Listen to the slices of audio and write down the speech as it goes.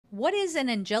What is an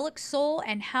angelic soul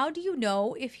and how do you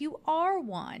know if you are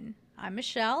one? I'm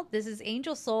Michelle. This is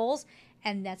Angel Souls,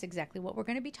 and that's exactly what we're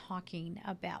going to be talking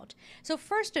about. So,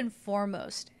 first and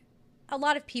foremost, a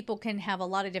lot of people can have a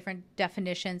lot of different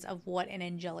definitions of what an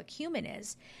angelic human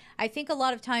is. I think a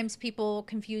lot of times people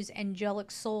confuse angelic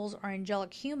souls or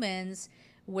angelic humans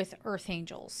with earth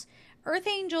angels. Earth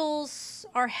angels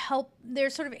are they're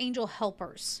sort of angel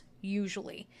helpers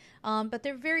usually, but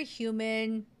they're very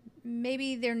human.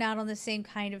 Maybe they're not on the same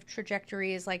kind of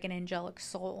trajectory as like an angelic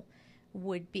soul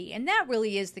would be. And that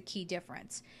really is the key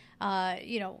difference,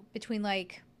 between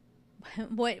like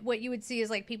what you would see is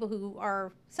like people who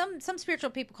are some spiritual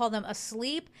people call them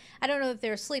asleep. I don't know if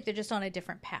they're asleep. They're just on a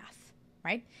different path,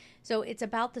 right? So it's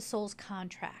about the soul's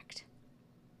contract.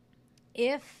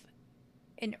 If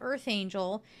an earth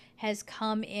angel has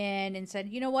come in and said,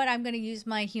 you know what, I'm going to use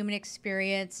my human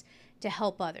experience to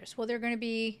help others. Well, they're going to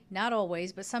be, not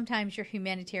always, but sometimes you're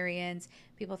humanitarians.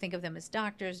 People think of them as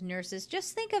doctors, nurses.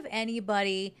 Just think of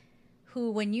anybody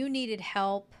who, when you needed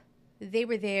help, they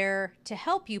were there to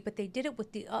help you, but they did it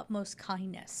with the utmost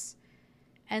kindness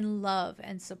and love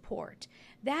and support.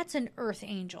 That's an earth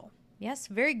angel. Yes,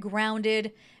 very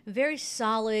grounded, very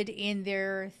solid in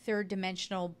their third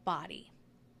dimensional body.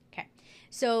 Okay,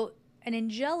 so an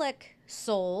angelic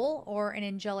soul or an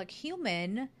angelic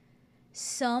human,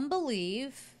 some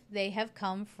believe they have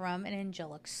come from an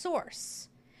angelic source.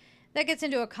 That gets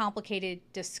into a complicated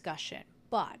discussion,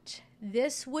 but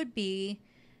this would be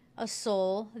a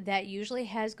soul that usually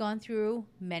has gone through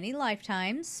many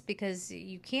lifetimes, because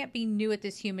you can't be new at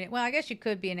this human. Well, I guess you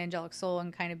could be an angelic soul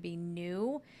and kind of be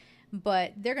new,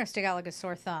 but they're going to stick out like a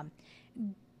sore thumb.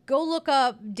 Go look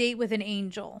up Date with an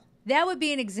Angel. That would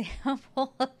be an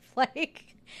example of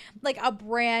like a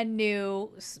brand new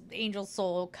angel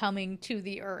soul coming to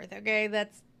the earth. Okay,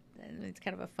 it's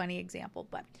kind of a funny example,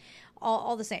 but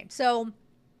all the same. So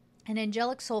an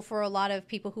angelic soul, for a lot of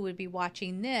people who would be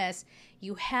watching this,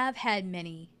 you have had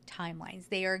many timelines.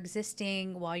 They are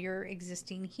existing while you're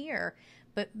existing here,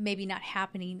 but maybe not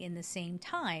happening in the same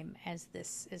time as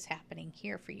this is happening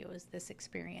here for you, as this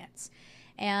experience.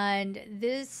 And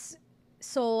this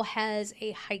soul has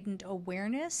a heightened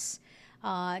awareness.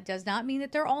 Does not mean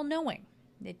that they're all knowing.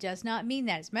 It does not mean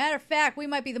that. As a matter of fact, we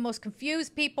might be the most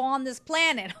confused people on this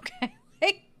planet,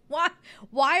 okay?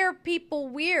 Why are people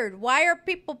weird? Why are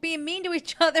people being mean to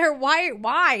each other? Why?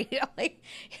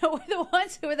 We're the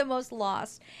ones who are the most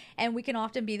lost, and we can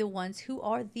often be the ones who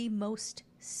are the most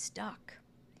stuck.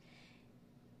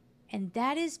 And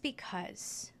that is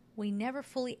because we never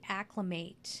fully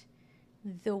acclimate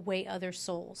the way other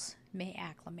souls may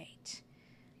acclimate.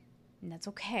 And that's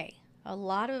okay. A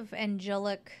lot of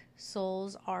angelic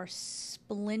souls are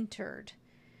splintered.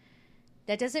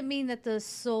 That doesn't mean that the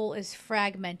soul is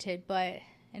fragmented, but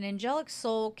an angelic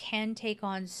soul can take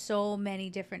on so many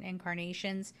different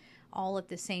incarnations all at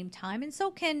the same time, and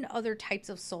so can other types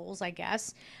of souls, I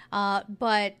guess.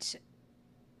 But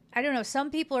I don't know, some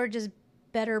people are just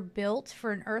better built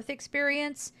for an earth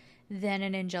experience than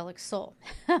an angelic soul.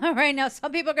 Right now,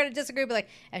 some people are going to disagree, but like,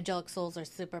 angelic souls are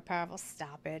super powerful.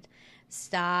 Stop it.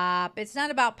 Stop. It's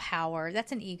not about power.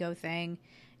 That's an ego thing.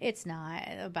 It's not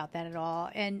about that at all.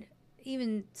 And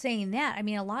even saying that, I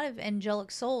mean, a lot of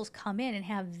angelic souls come in and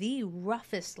have the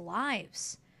roughest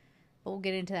lives. But we'll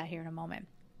get into that here in a moment.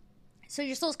 So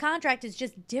your soul's contract is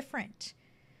just different.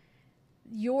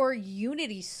 Your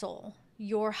unity soul,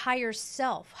 your higher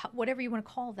self, whatever you want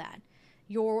to call that,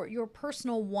 your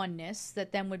personal oneness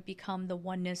that then would become the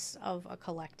oneness of a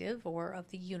collective or of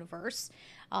the universe,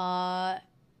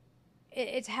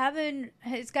 it's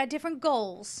got different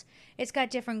goals. It's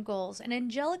got different goals. An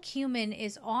angelic human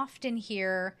is often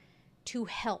here to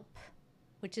help,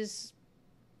 which is,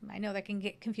 I know that can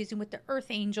get confusing with the earth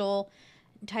angel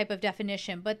type of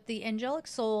definition, but the angelic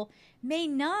soul may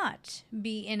not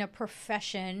be in a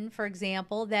profession, for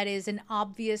example, that is an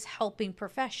obvious helping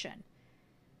profession.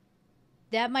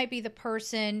 That might be the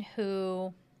person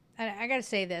who, I got to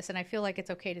say this, and I feel like it's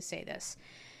okay to say this.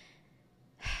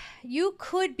 You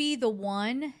could be the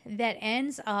one that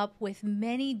ends up with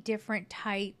many different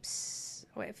types,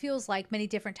 or it feels like many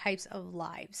different types of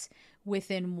lives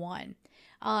within one.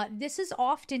 This is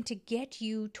often to get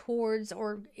you towards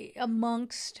or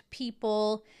amongst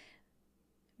people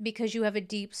because you have a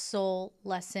deep soul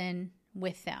lesson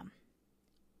with them.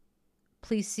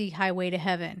 Please see Highway to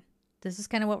Heaven. This is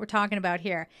kind of what we're talking about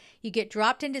here. You get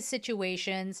dropped into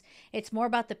situations. It's more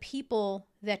about the people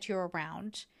that you're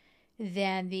around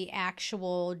than the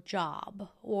actual job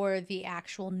or the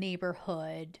actual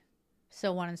neighborhood,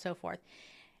 so on and so forth.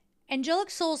 Angelic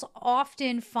souls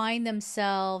often find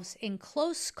themselves in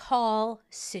close call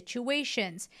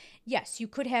situations. Yes, you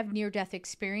could have near-death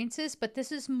experiences, but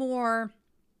this is more,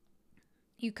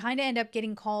 you kind of end up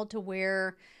getting called to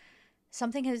where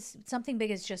something big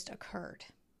has just occurred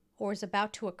or is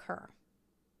about to occur.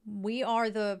 We are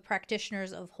the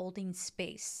practitioners of holding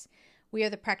space. We are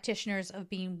the practitioners of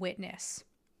being witness.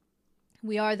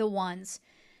 We are the ones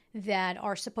that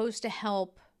are supposed to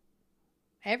help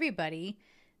everybody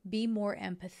be more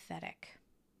empathetic.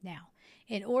 Now,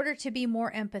 in order to be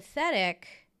more empathetic,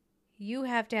 you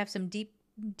have to have some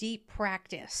deep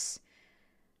practice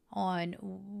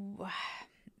on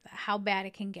how bad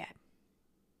it can get.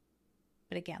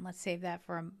 But again, let's save that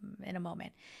for in a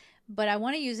moment. But I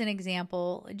want to use an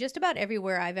example. Just about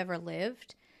everywhere I've ever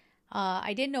lived,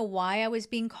 I didn't know why I was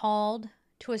being called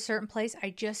to a certain place. I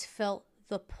just felt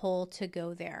the pull to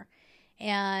go there.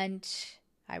 And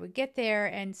I would get there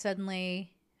and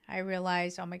suddenly I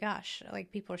realized, oh my gosh,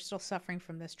 like people are still suffering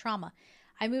from this trauma.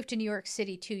 I moved to New York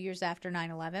City 2 years after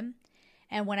 9/11.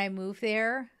 And when I moved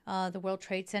there, the World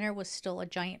Trade Center was still a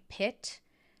giant pit.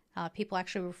 People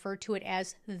actually referred to it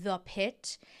as the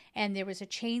pit. And there was a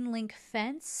chain link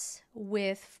fence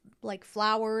with like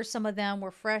flowers. Some of them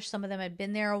were fresh. Some of them had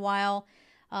been there a while.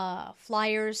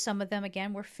 Flyers, some of them,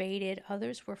 again, were faded.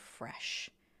 Others were fresh.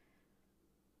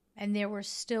 And there were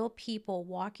still people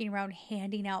walking around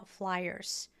handing out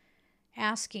flyers,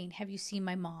 asking, have you seen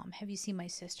my mom? Have you seen my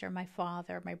sister, my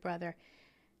father, my brother?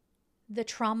 The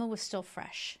trauma was still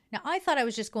fresh. Now, I thought I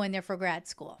was just going there for grad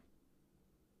school.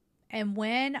 And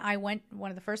when I went,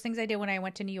 one of the first things I did when I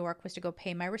went to New York was to go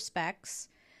pay my respects.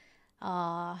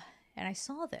 And I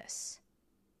saw this.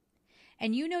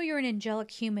 And you know you're an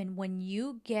angelic human when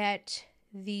you get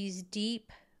these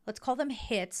deep, let's call them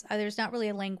hits. There's not really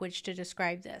a language to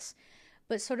describe this,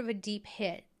 but sort of a deep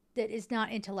hit that is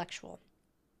not intellectual.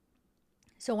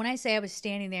 So when I say I was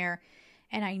standing there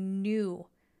and I knew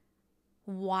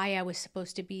why I was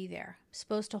supposed to be there, I'm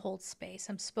supposed to hold space.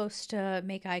 I'm supposed to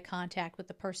make eye contact with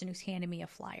the person who's handing me a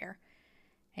flyer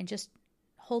and just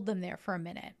hold them there for a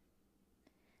minute.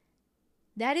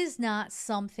 That is not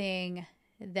something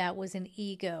that was an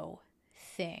ego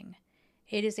thing.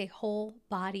 It is a whole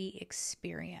body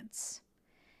experience.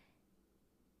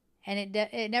 And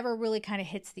it never really kind of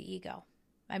hits the ego.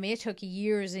 I mean, it took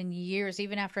years and years,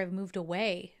 even after I've moved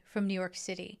away from New York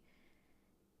City.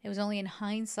 It was only in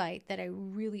hindsight that I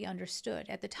really understood.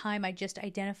 At the time, I just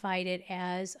identified it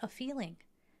as a feeling.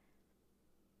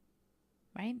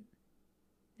 Right?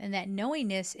 And that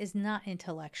knowingness is not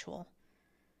intellectual.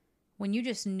 When you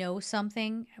just know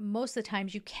something, most of the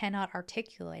times you cannot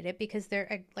articulate it because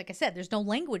there, like I said, there's no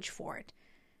language for it.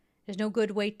 There's no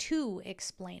good way to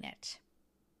explain it.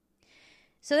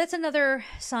 So that's another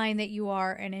sign that you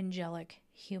are an angelic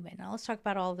human. Now let's talk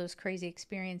about all of those crazy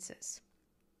experiences.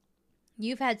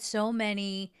 You've had so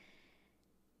many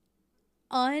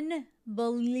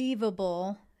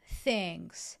unbelievable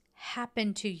things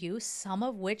happen to you, some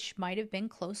of which might have been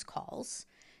close calls,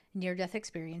 near-death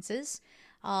experiences.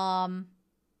 So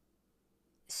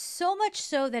much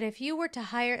so that if you were to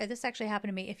hire, this actually happened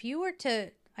to me, if you were to,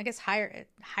 I guess,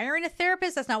 hiring a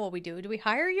therapist, that's not what we do. Do we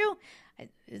hire you?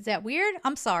 Is that weird?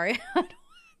 I'm sorry.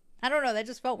 I don't know. That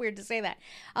just felt weird to say that.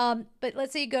 But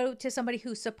let's say you go to somebody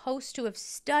who's supposed to have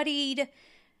studied,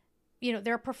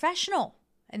 they're a professional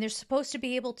and they're supposed to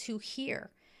be able to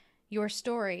hear your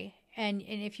story. And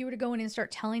if you were to go in and start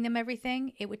telling them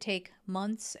everything, it would take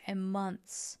months and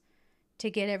months to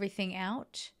get everything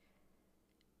out.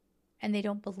 And they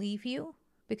don't believe you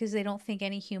because they don't think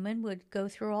any human would go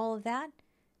through all of that.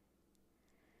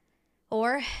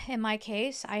 Or in my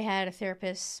case, I had a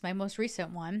therapist, my most recent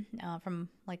one, from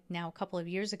like now a couple of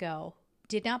years ago,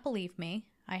 did not believe me.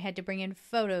 I had to bring in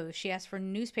photos. She asked for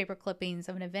newspaper clippings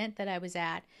of an event that I was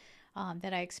at,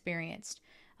 that I experienced.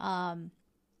 And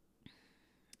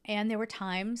there were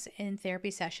times in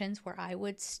therapy sessions where I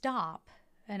would stop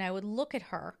and I would look at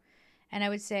her and I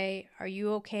would say, "Are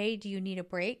you okay? Do you need a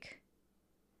break?"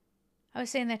 I was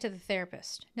saying that to the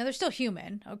therapist. Now, they're still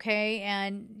human, okay?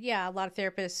 And yeah, a lot of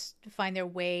therapists find their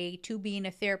way to being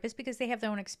a therapist because they have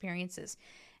their own experiences.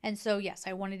 And so, yes,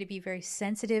 I wanted to be very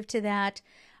sensitive to that.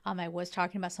 I was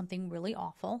talking about something really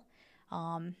awful,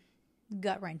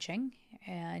 gut-wrenching.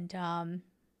 And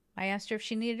I asked her if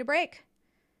she needed a break.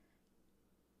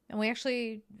 And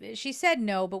she said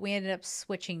no, but we ended up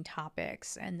switching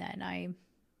topics. And then I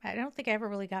don't think I ever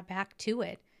really got back to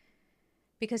it.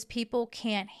 Because people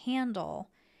can't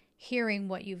handle hearing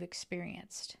what you've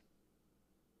experienced.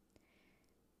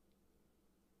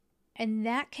 And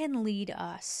that can lead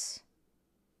us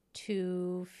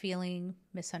to feeling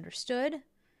misunderstood,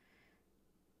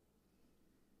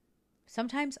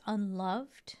 sometimes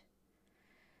unloved,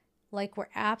 like we're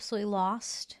absolutely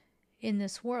lost in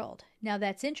this world. Now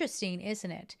that's interesting,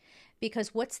 isn't it?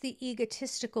 Because what's the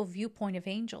egotistical viewpoint of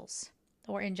angels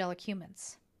or angelic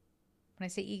humans? When I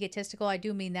say egotistical, I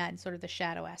do mean that in sort of the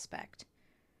shadow aspect.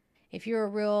 If you're a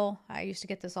real, I used to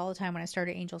get this all the time when I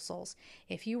started Angel Souls.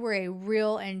 If you were a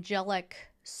real angelic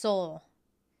soul,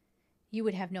 you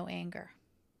would have no anger.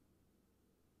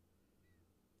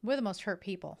 We're the most hurt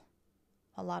people.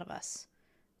 A lot of us.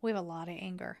 We have a lot of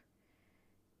anger.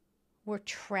 We're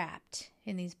trapped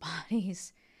in these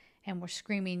bodies and we're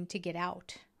screaming to get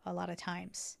out a lot of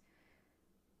times.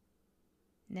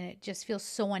 And it just feels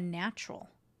so unnatural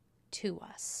to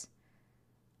us.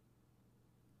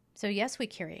 So yes, we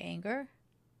carry anger.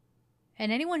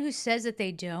 And anyone who says that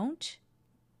they don't,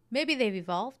 maybe they've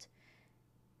evolved.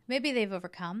 Maybe they've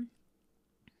overcome.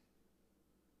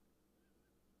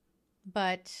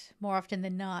 But more often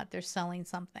than not, they're selling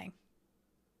something.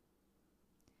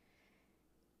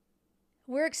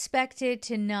 We're expected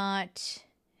to not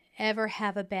ever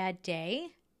have a bad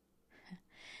day.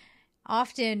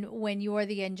 Often when you are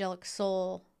the angelic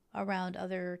soul around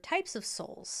other types of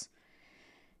souls,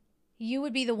 you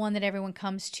would be the one that everyone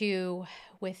comes to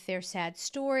with their sad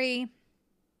story.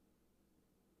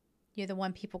 You're the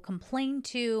one people complain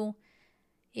to.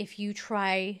 If you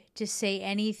try to say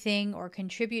anything or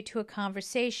contribute to a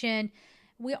conversation,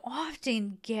 we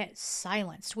often get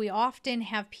silenced. We often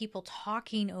have people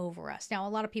talking over us. Now, a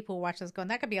lot of people who watch this going,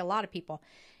 that could be a lot of people.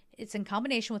 It's in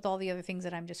combination with all the other things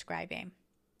that I'm describing.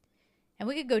 And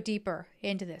we could go deeper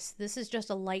into this. This is just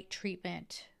a light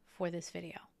treatment for this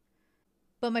video.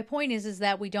 But my point is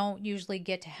that we don't usually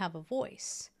get to have a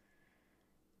voice.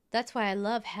 That's why I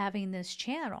love having this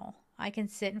channel. I can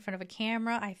sit in front of a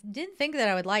camera. I didn't think that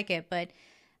I would like it, but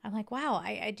I'm like, wow,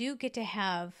 I do get to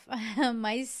have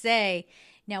my say.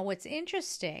 Now, what's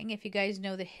interesting, if you guys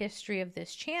know the history of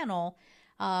this channel,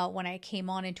 when I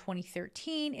came on in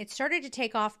 2013, it started to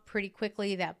take off pretty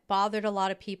quickly. That bothered a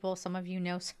lot of people. Some of you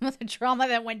know some of the drama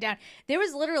that went down. There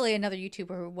was literally another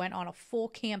YouTuber who went on a full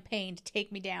campaign to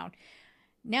take me down.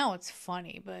 Now it's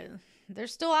funny, but they're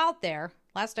still out there,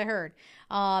 last I heard.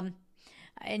 And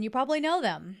you probably know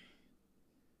them.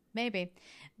 Maybe.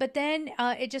 But then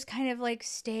it just kind of like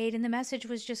stayed and the message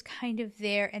was just kind of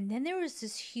there. And then there was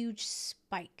this huge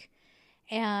spike.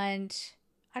 And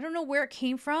I don't know where it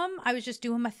came from. I was just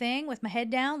doing my thing with my head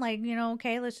down. Like, you know,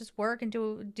 okay, let's just work and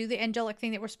do the angelic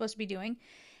thing that we're supposed to be doing.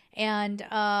 And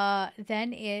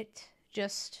then it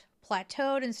just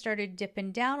plateaued and started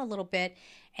dipping down a little bit.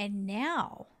 And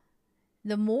now,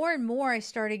 the more and more I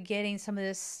started getting some of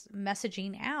this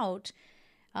messaging out,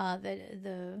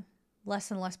 the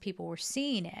less and less people were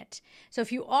seeing it. So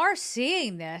if you are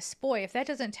seeing this, boy, if that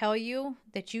doesn't tell you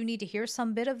that you need to hear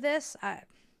some bit of this,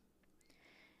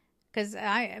 because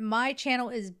my channel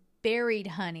is buried,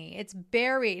 honey. It's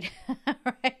buried,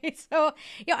 right? So,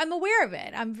 you know, I'm aware of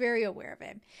it. I'm very aware of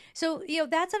it. So, you know,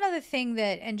 that's another thing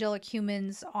that angelic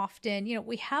humans often, you know,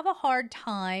 we have a hard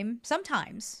time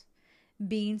sometimes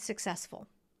being successful.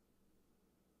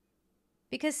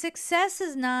 Because success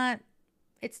is not,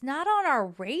 it's not on our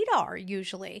radar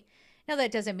usually. Now,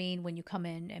 that doesn't mean when you come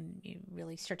in and you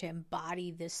really start to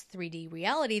embody this 3D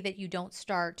reality that you don't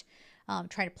start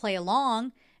trying to play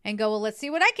along and go, well, let's see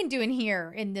what I can do in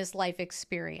here in this life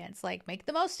experience. Like, make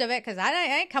the most of it because I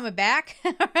ain't coming back.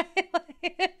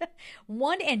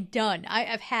 One and done.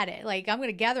 I've had it. Like, I'm going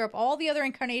to gather up all the other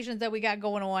incarnations that we got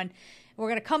going on. We're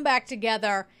going to come back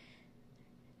together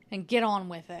and get on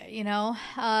with it, you know?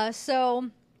 So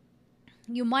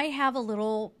you might have a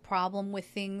little problem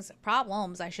with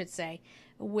problems, I should say,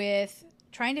 with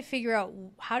trying to figure out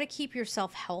how to keep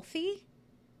yourself healthy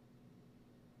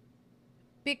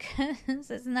because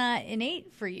it's not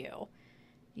innate for you.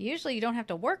 Usually you don't have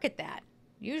to work at that.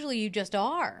 Usually you just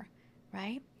are,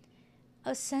 right?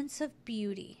 A sense of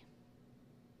beauty.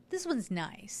 This one's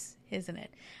nice, isn't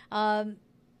it?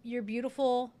 You're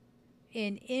beautiful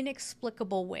in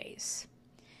inexplicable ways.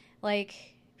 Like,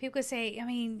 people could say, I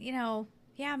mean, you know,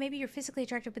 yeah, maybe you're physically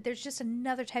attractive, but there's just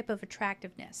another type of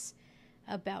attractiveness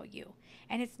about you.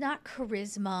 And it's not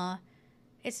charisma.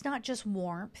 It's not just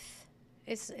warmth.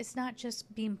 It's not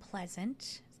just being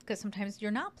pleasant, because sometimes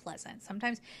you're not pleasant.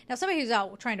 Sometimes, now somebody who's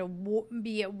out trying to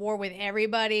be at war with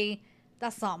everybody,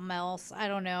 that's something else. I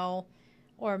don't know.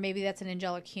 Or maybe that's an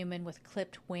angelic human with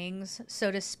clipped wings, so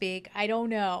to speak. I don't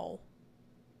know.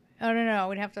 I don't know.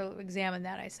 We'd have to examine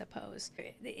that, I suppose.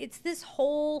 It's this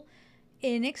whole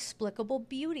inexplicable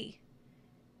beauty.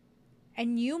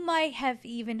 And you might have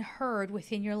even heard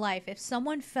within your life, if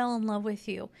someone fell in love with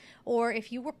you, or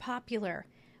if you were popular,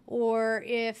 or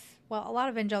if, well, a lot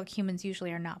of angelic humans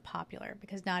usually are not popular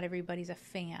because not everybody's a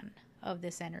fan of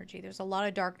this energy. There's a lot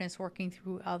of darkness working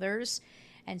through others,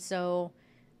 and so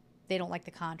they don't like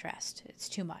the contrast. It's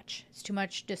too much. It's too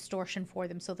much distortion for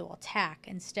them, so they'll attack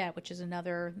instead, which is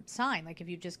another sign. Like if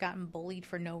you've just gotten bullied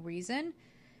for no reason,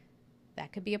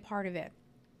 that could be a part of it.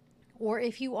 Or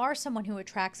if you are someone who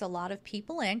attracts a lot of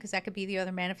people in, because that could be the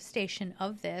other manifestation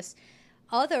of this,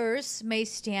 others may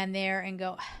stand there and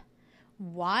go,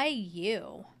 why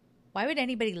you? Why would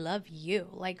anybody love you?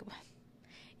 Like,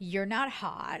 you're not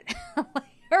hot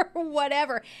or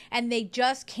whatever. And they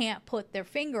just can't put their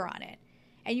finger on it.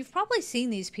 And you've probably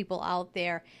seen these people out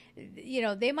there. You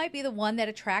know, they might be the one that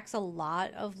attracts a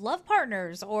lot of love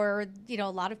partners, or, you know,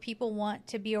 a lot of people want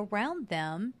to be around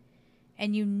them.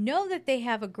 And you know that they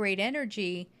have a great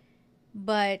energy,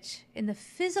 but in the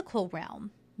physical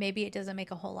realm, maybe it doesn't make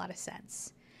a whole lot of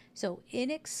sense. So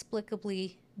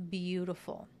inexplicably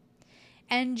beautiful.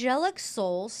 Angelic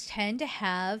souls tend to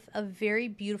have a very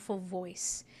beautiful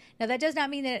voice. Now, that does not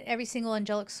mean that every single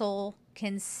angelic soul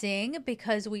can sing,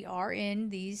 because we are in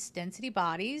these density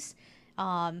bodies.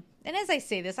 And as I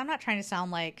say this, I'm not trying to sound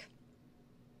like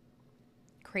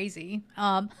crazy,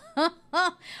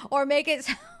 or make it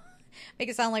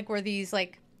sound like we're these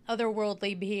like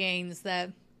otherworldly beings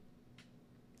that,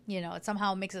 you know, it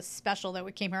somehow makes us special that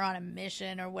we came here on a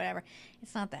mission or whatever.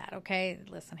 It's not that, okay?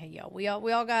 Listen, hey, yo, we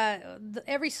all got,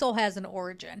 every soul has an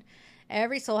origin.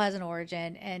 Every soul has an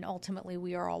origin, and ultimately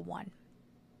we are all one.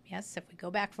 Yes, if we go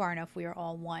back far enough, we are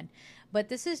all one. But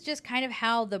this is just kind of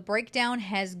how the breakdown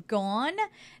has gone.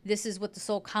 This is what the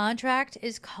soul contract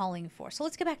is calling for. So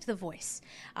let's get back to the voice.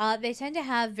 They tend to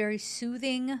have very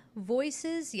soothing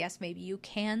voices. Yes, maybe you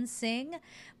can sing.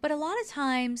 But a lot of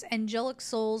times, angelic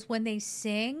souls, when they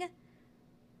sing,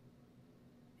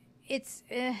 it's...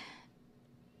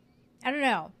 I don't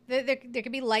know. There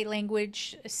could be light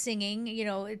language singing. You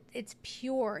know, it's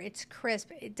pure. It's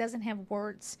crisp. It doesn't have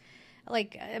words.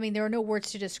 Like, I mean, there are no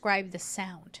words to describe the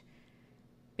sound,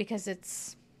 because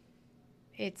it's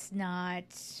not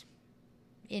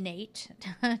innate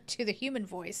to the human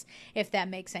voice, if that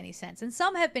makes any sense. And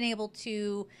some have been able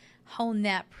to hone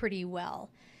that pretty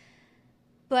well.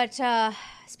 But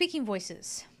speaking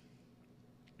voices,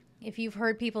 if you've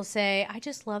heard people say, I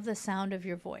just love the sound of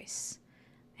your voice.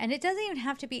 And it doesn't even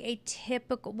have to be a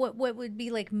typical, what would be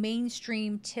like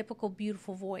mainstream, typical,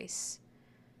 beautiful voice.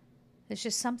 There's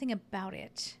just something about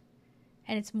it.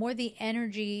 And it's more the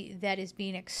energy that is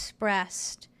being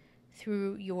expressed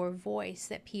through your voice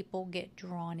that people get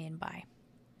drawn in by.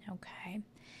 Okay.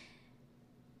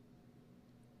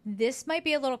 This might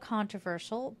be a little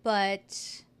controversial,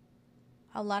 but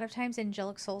a lot of times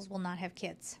angelic souls will not have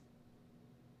kids.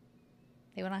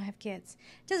 They will not have kids.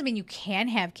 It doesn't mean you can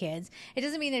have kids. It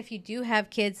doesn't mean that if you do have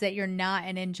kids that you're not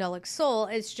an angelic soul.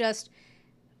 It's just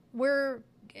we're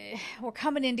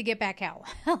coming in to get back out.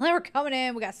 We're coming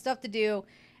in, we got stuff to do,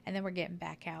 and then we're getting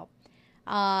back out.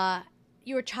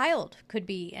 Your child could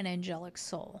be an angelic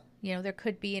soul. You know, there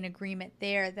could be an agreement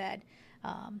there that,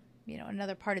 you know,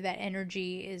 another part of that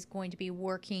energy is going to be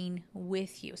working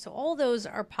with you. So all those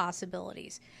are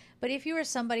possibilities. But if you are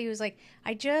somebody who's like,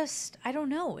 I don't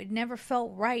know, it never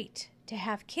felt right to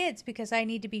have kids because I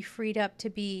need to be freed up to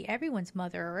be everyone's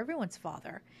mother or everyone's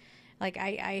father. Like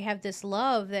I have this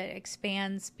love that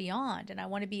expands beyond, and I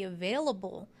want to be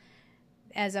available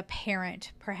as a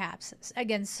parent, perhaps,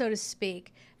 again, so to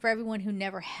speak, for everyone who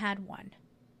never had one.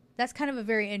 That's kind of a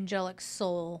very angelic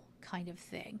soul kind of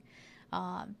thing.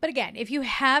 But again, if you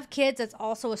have kids, that's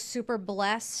also a super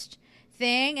blessed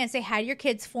thing. And say hi to your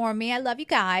kids for me. I love you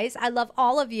guys. I love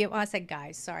all of you. Oh, I said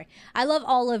guys, sorry. I love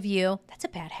all of you. That's a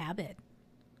bad habit,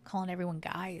 calling everyone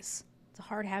guys. It's a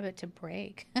hard habit to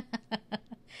break.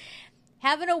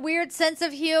 Having a weird sense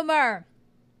of humor.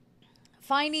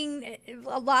 Finding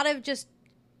a lot of just,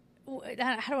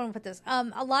 how do I want to put this?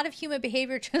 A lot of human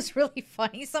behavior just really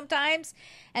funny sometimes.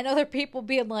 And other people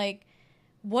being like,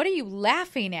 what are you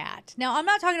laughing at? Now, I'm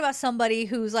not talking about somebody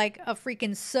who's like a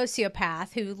freaking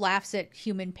sociopath who laughs at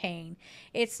human pain.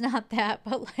 It's not that.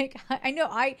 But like, I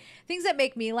know things that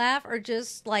make me laugh are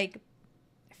just like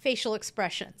facial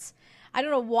expressions. I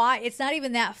don't know why. It's not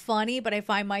even that funny, but I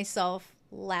find myself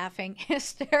laughing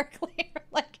hysterically,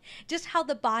 like just how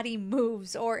the body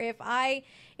moves. Or if I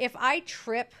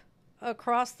trip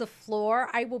across the floor,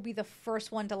 I will be the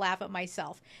first one to laugh at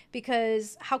myself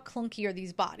because how clunky are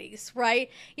these bodies, right?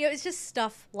 You know, it's just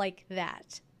stuff like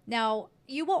that. Now,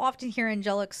 you will often hear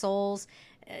angelic souls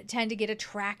tend to get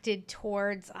attracted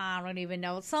towards, I don't even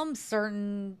know, some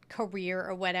certain career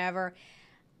or whatever.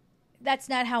 that's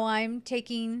not how I'm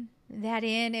taking that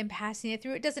in and passing it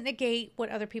through. It doesn't negate what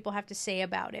other people have to say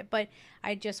about it, but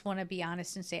I just want to be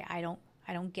honest and say I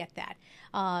don't get that.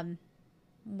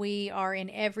 We are in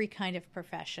every kind of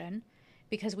profession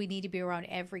because we need to be around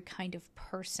every kind of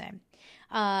person.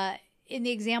 In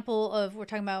the example of we're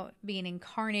talking about being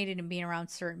incarnated and being around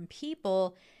certain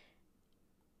people,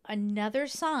 another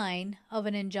sign of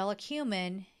an angelic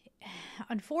human,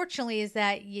 unfortunately, is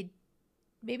that you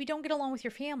maybe don't get along with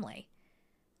your family.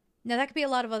 Now, that could be a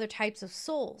lot of other types of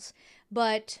souls,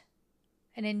 but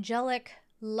an angelic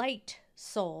light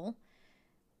soul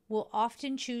will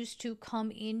often choose to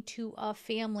come into a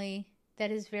family that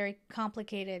is very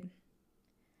complicated.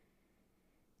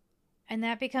 And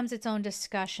that becomes its own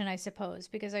discussion, I suppose,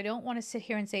 because I don't want to sit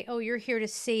here and say, oh, you're here to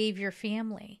save your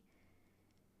family.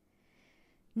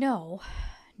 No,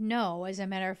 as a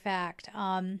matter of fact,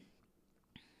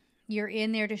 you're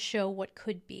in there to show what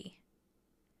could be.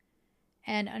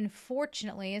 And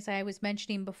unfortunately, as I was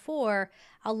mentioning before,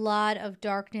 a lot of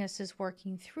darkness is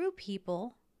working through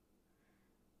people,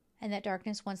 and that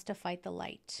darkness wants to fight the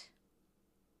light.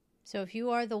 So if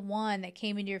you are the one that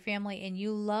came into your family and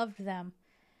you loved them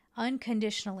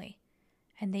unconditionally,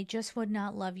 and they just would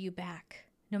not love you back,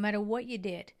 no matter what you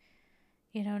did,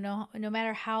 no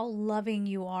matter how loving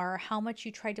you are, how much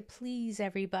you tried to please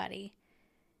everybody,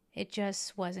 it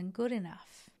just wasn't good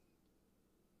enough.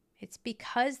 It's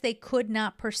because they could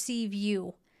not perceive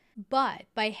you. But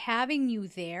by having you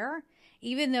there,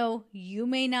 even though you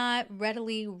may not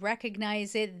readily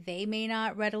recognize it, they may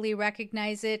not readily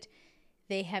recognize it,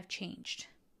 they have changed.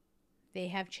 They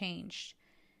have changed.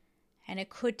 And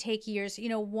it could take years.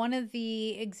 One of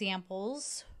the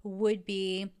examples would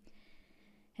be,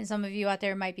 and some of you out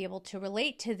there might be able to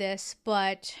relate to this,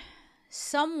 but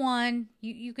someone,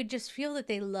 you could just feel that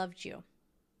they loved you.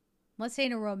 Let's say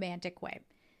in a romantic way.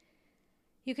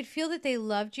 You could feel that they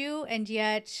loved you, and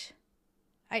yet,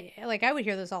 I would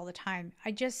hear this all the time.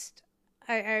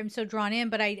 I'm so drawn in,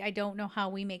 but I don't know how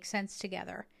we make sense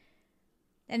together.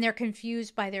 And they're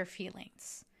confused by their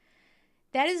feelings.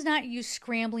 That is not you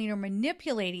scrambling or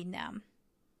manipulating them.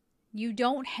 You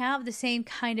don't have the same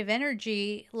kind of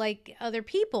energy like other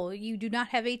people. You do not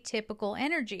have a typical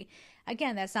energy.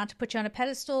 Again, that's not to put you on a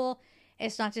pedestal.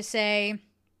 It's not to say,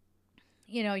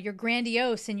 you're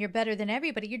grandiose and you're better than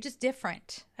everybody. You're just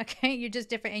different. Okay? You're just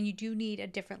different, and you do need a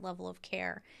different level of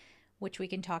care, which we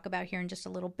can talk about here in just a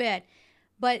little bit.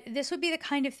 But this would be the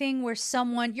kind of thing where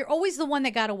you're always the one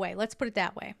that got away. Let's put it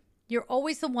that way. You're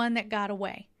always the one that got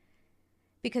away.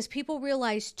 Because people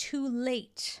realize too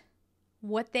late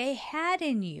what they had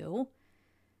in you,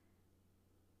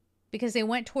 because they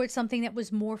went towards something that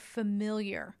was more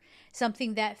familiar,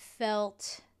 something that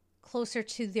felt closer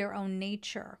to their own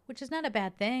nature, which is not a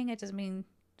bad thing. It doesn't mean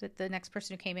that the next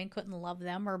person who came in couldn't love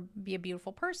them or be a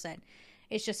beautiful person.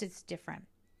 It's just, it's different.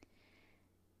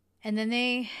 And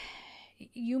then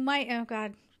you might, oh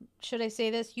God, should I say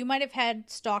this? You might have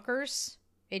had stalkers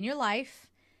in your life,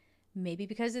 maybe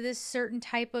because of this certain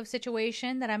type of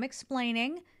situation that I'm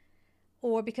explaining,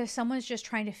 or because someone's just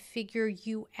trying to figure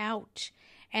you out.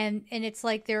 And it's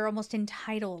like they're almost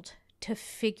entitled to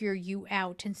figure you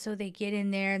out. And so they get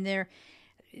in there, and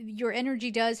your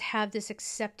energy does have this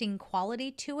accepting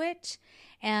quality to it.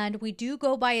 And we do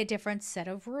go by a different set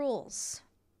of rules.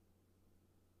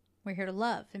 We're here to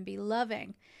love and be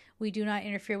loving. We do not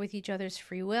interfere with each other's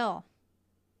free will.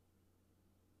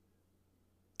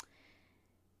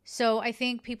 So I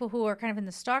think people who are kind of in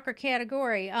the stalker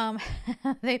category,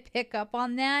 they pick up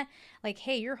on that. Like,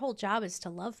 hey, your whole job is to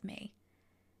love me.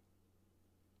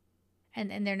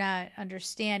 And they're not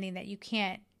understanding that you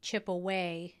can't chip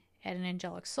away at an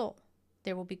angelic soul.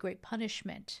 There will be great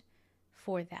punishment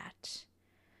for that.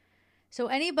 So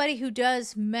anybody who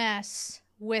does mess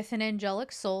with an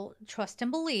angelic soul, trust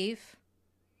and believe,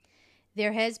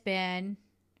 there has been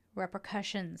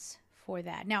repercussions for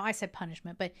that. Now, I said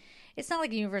punishment, but it's not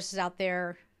like the universe is out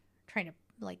there trying to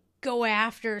go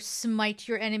after, smite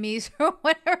your enemies or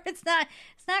whatever. It's not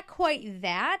quite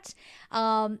that.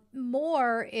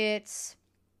 More, it's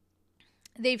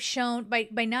they've shown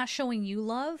by not showing you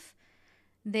love,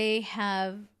 they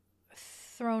have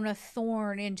thrown a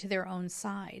thorn into their own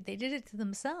side. They did it to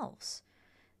themselves.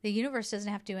 The universe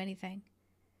doesn't have to do anything.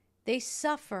 They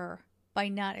suffer by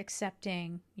not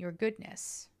accepting your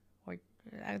goodness. Or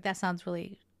that sounds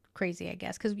really crazy, I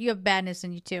guess, because you have badness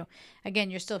in you too. Again,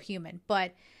 you're still human,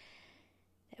 but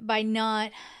by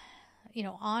not,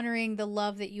 honoring the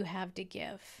love that you have to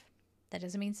give, that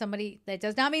does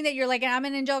not mean that you're like, I'm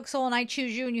an angelic soul and I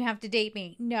choose you and you have to date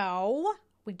me. No,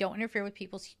 we don't interfere with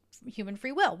people's human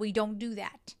free will. We don't do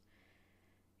that.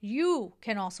 You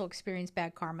can also experience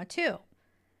bad karma too.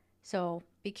 So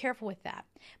be careful with that.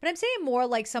 But I'm saying more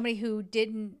like somebody who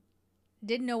didn't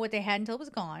know what they had until it was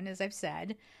gone, as I've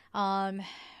said,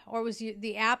 or was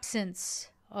the absence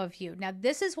of you. Now,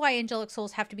 this is why angelic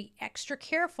souls have to be extra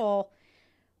careful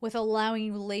with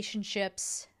allowing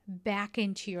relationships back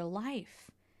into your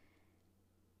life.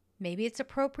 Maybe it's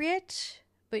appropriate,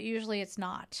 but usually it's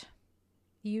not.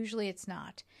 Usually it's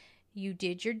not. You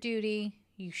did your duty.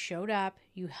 You showed up.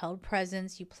 You held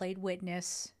presence. You played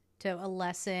witness to a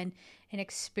lesson, an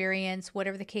experience,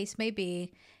 whatever the case may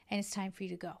be, and it's time for you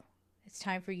to go. It's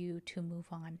time for you to move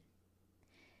on.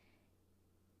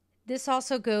 This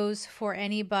also goes for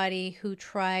anybody who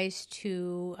tries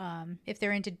to, if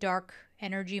they're into dark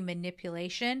energy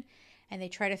manipulation and they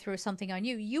try to throw something on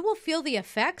you, you will feel the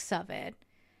effects of it.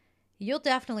 You'll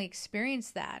definitely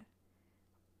experience that.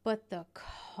 But the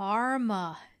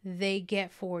karma they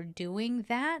get for doing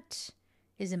that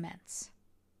is immense.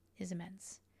 Is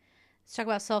immense. Let's talk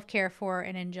about self-care for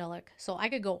an angelic. So I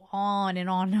could go on and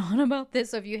on and on about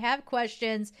this. So if you have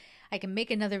questions, I can make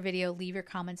another video. Leave your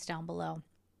comments down below.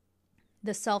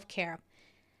 The self-care.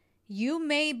 You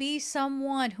may be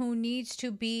someone who needs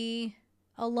to be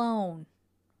alone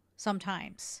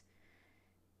sometimes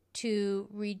to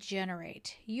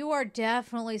regenerate. You are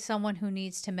definitely someone who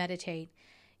needs to meditate.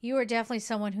 You are definitely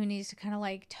someone who needs to kind of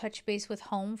like touch base with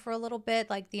home for a little bit,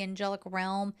 like the angelic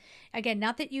realm. Again,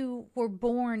 not that you were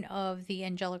born of the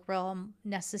angelic realm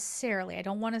necessarily. I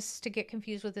don't want us to get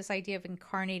confused with this idea of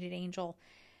incarnated angel.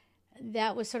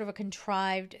 That was sort of a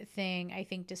contrived thing, I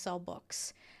think, to sell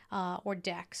books or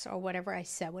decks or whatever I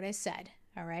said, what I said.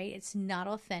 All right. It's not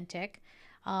authentic.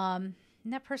 And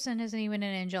that person isn't even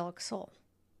an angelic soul.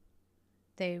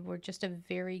 They were just a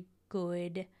very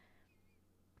good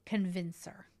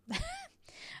convincer.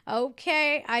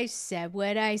 Okay, I said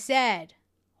what I said.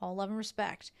 All love and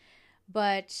respect.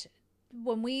 But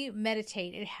when we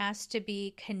meditate, it has to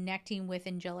be connecting with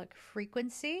angelic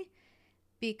frequency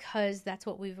because that's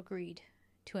what we've agreed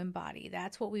to embody.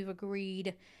 That's what we've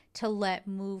agreed to let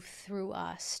move through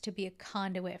us, to be a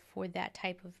conduit for that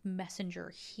type of messenger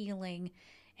healing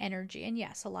energy. And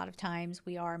yes, a lot of times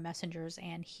we are messengers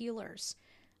and healers.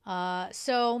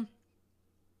 So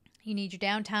you need your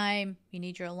downtime. You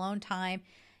need your alone time.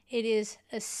 It is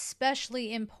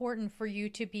especially important for you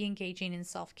to be engaging in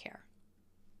self-care.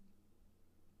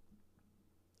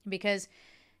 Because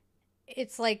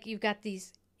it's like you've got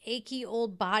these achy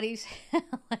old bodies.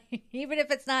 Like, even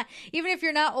if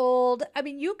you're not old, I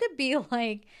mean, you could be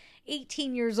like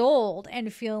 18 years old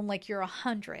and feeling like you're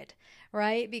 100,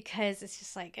 right? Because it's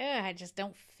just like, I just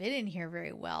don't fit in here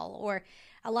very well. Or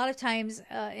a lot of times,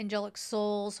 angelic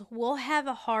souls will have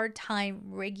a hard time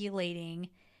regulating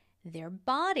their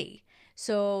body.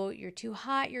 So you're too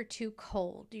hot, you're too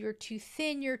cold, you're too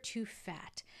thin, you're too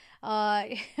fat.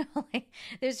 Like,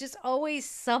 there's just always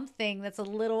something that's a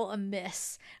little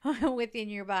amiss within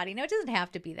your body. Now, it doesn't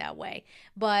have to be that way,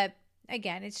 but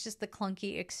again, it's just the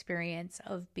clunky experience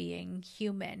of being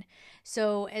human.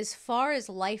 So as far as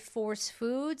life force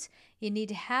foods, you need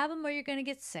to have them or you're going to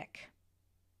get sick.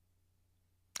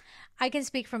 I can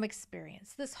speak from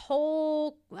experience. This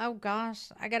whole, oh gosh,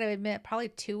 I got to admit, probably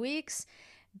 2 weeks,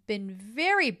 been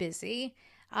very busy.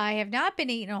 I have not been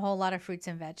eating a whole lot of fruits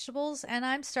and vegetables, and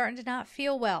I'm starting to not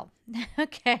feel well.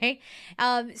 Okay.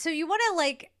 So you want to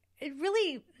like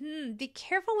really be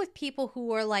careful with people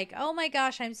who are like, oh my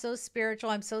gosh, I'm so spiritual.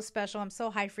 I'm so special. I'm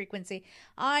so high frequency.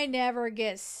 I never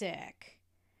get sick.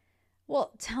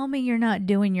 Well, tell me you're not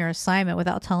doing your assignment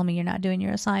without telling me you're not doing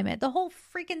your assignment. The whole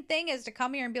freaking thing is to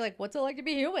come here and be like, what's it like to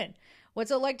be human?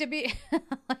 What's it like to be,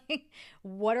 like,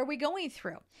 what are we going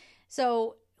through?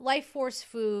 So life force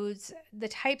foods, the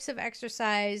types of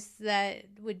exercise that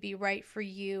would be right for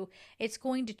you, it's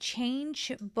going to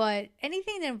change, but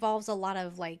anything that involves a lot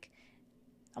of like,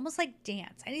 almost like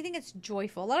dance, anything that's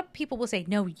joyful. A lot of people will say,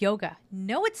 no, yoga.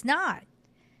 No, it's not.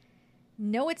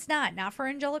 No, it's not. Not for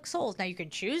angelic souls. Now, you can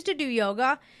choose to do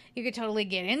yoga. You can totally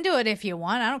get into it if you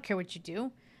want. I don't care what you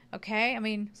do. Okay? I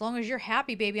mean, as long as you're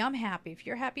happy, baby, I'm happy. If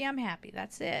you're happy, I'm happy.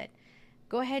 That's it.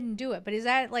 Go ahead and do it. But is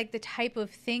that like the type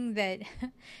of thing that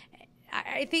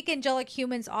I think angelic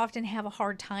humans often have a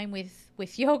hard time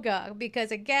with yoga?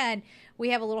 Because, again, we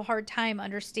have a little hard time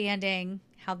understanding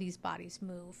how these bodies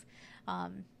move.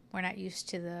 We're not used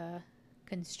to the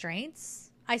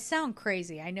constraints. I sound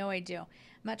crazy. I know I do.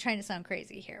 I'm not trying to sound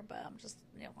crazy here, but I'm just,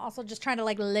 also just trying to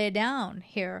like lay down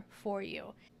here for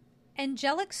you.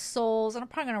 Angelic souls, and I'm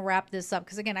probably going to wrap this up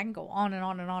because, again, I can go on and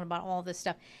on and on about all this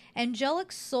stuff.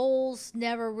 Angelic souls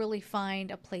never really find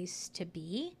a place to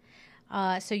be.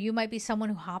 So you might be someone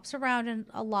who hops around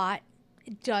a lot.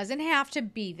 It doesn't have to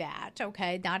be that,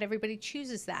 okay? Not everybody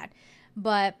chooses that.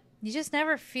 But you just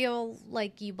never feel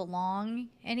like you belong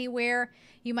anywhere.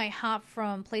 You might hop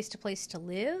from place to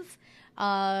live.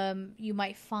 You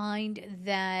might find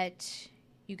that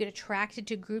you get attracted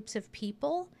to groups of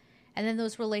people, and then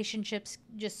those relationships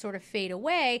just sort of fade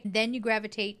away. Then you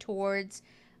gravitate towards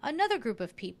another group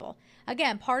of people.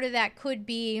 Again, part of that could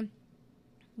be,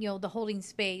 the holding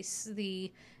space,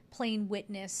 the plain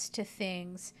witness to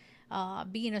things,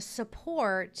 being a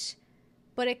support.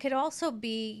 But it could also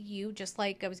be you, just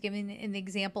like I was giving an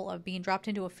example of being dropped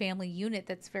into a family unit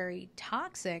that's very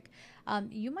toxic.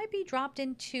 You might be dropped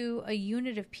into a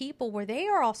unit of people where they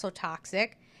are also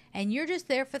toxic, and you're just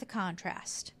there for the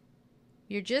contrast.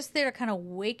 You're just there to kind of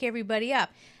wake everybody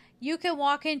up. You can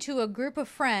walk into a group of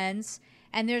friends,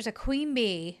 and there's a queen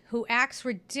bee who acts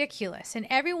ridiculous, and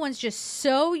everyone's just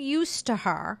so used to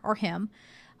her or him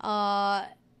that,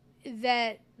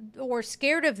 or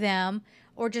scared of them,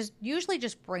 or just usually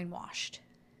just brainwashed.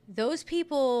 Those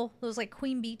people, those like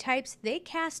queen bee types, they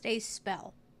cast a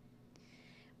spell.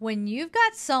 When you've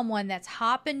got someone that's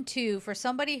hopping to for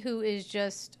somebody who is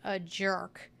just a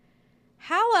jerk,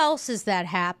 how else is that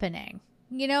happening?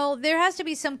 There has to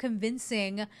be some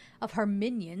convincing of her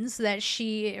minions that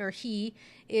she or he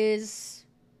is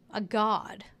a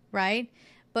god, right?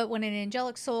 But when an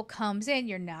angelic soul comes in,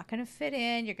 you're not going to fit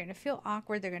in. You're going to feel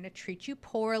awkward. They're going to treat you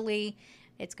poorly.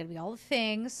 It's going to be all the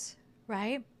things,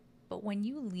 right? But when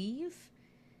you leave,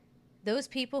 those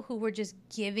people who were just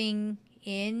giving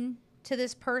in to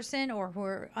this person or who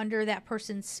are under that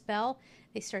person's spell,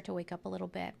 they start to wake up a little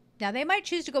bit. Now, they might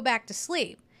choose to go back to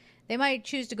sleep. They might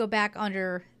choose to go back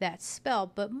under that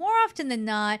spell. But more often than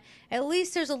not, at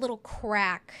least there's a little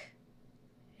crack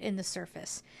in the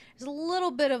surface. There's a little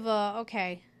bit of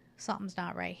okay, something's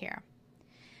not right here.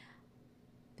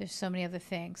 There's so many other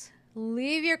things.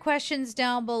 Leave your questions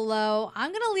down below.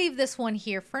 I'm going to leave this one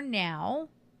here for now.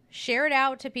 Share it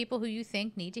out to people who you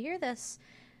think need to hear this.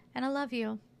 And I love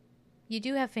you. You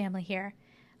do have family here.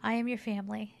 I am your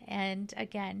family. And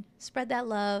again, spread that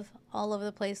love all over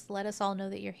the place. Let us all know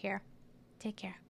that you're here. Take care.